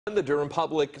The Durham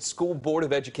Public School Board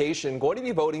of Education going to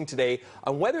be voting today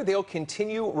on whether they'll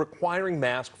continue requiring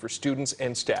masks for students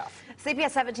and staff.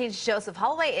 CBS 17's Joseph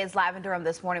Holloway is live in Durham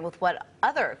this morning with what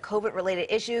other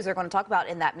COVID-related issues they're going to talk about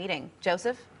in that meeting.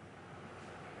 Joseph?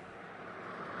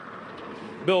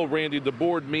 Bill, Randy, the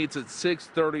board meets at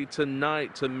 6:30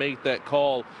 tonight to make that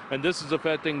call, and this is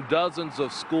affecting dozens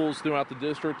of schools throughout the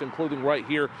district, including right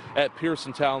here at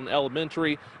Pearsontown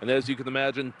Elementary, and as you can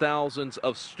imagine, thousands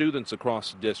of students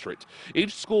across the district.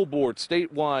 Each school board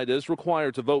statewide is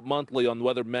required to vote monthly on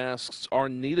whether masks are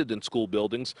needed in school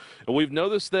buildings, and we've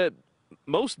noticed that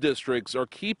most districts are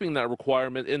keeping that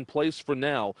requirement in place for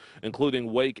now,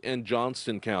 including Wake and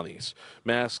Johnston counties.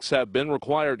 Masks have been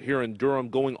required here in Durham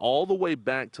going all the way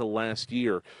back to last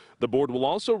year. The board will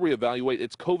also reevaluate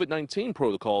its COVID-19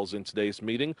 protocols in today's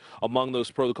meeting. Among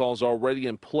those protocols already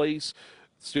in place,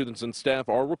 students and staff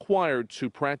are required to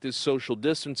practice social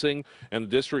distancing, and the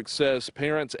district says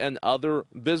parents and other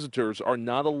visitors are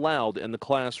not allowed in the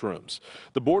classrooms.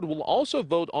 The board will also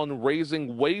vote on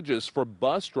raising wages for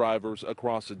bus drivers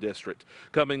across the district.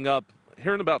 Coming up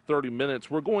here in about 30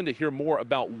 minutes, we're going to hear more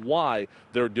about why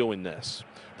they're doing this.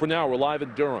 For now, we're live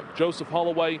in Durham. Joseph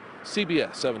Holloway,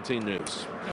 CBS 17 News.